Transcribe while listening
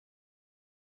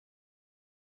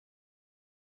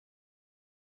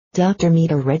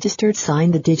Dr.Meter registered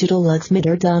sign. The digital Lux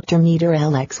meter Dr.Meter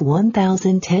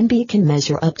LX1010B can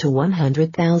measure up to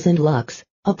 100,000 lux,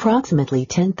 approximately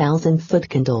 10,000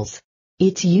 footcandles.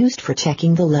 It's used for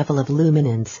checking the level of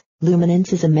luminance.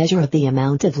 Luminance is a measure of the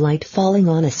amount of light falling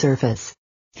on a surface.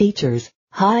 Features: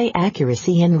 high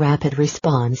accuracy and rapid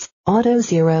response, auto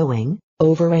zeroing,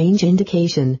 overrange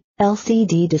indication,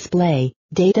 LCD display,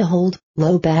 data hold,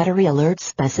 low battery alert.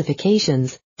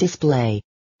 Specifications: display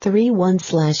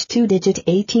 3/1/2-digit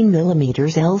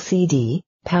 18mm LCD,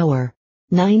 power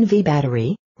 9V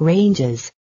battery,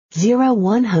 ranges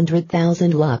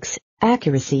 0-100,000 lux,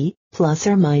 accuracy plus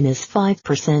or minus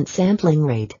 5%, sampling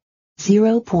rate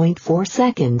 0.4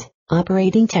 second,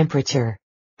 operating temperature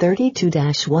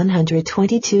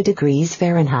 32-122 degrees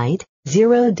Fahrenheit,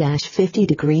 0-50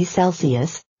 degrees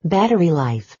Celsius, battery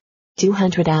life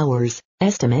 200 hours,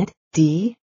 estimate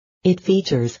D. It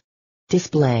features: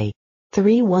 display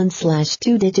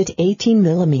 3/1/2-digit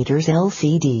 18mm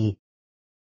LCD,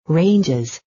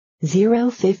 ranges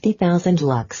 0-50,000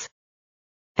 lux,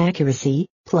 accuracy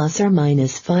plus or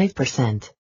minus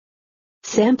 5%,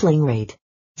 sampling rate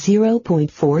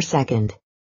 0.4 second,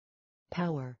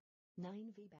 power 9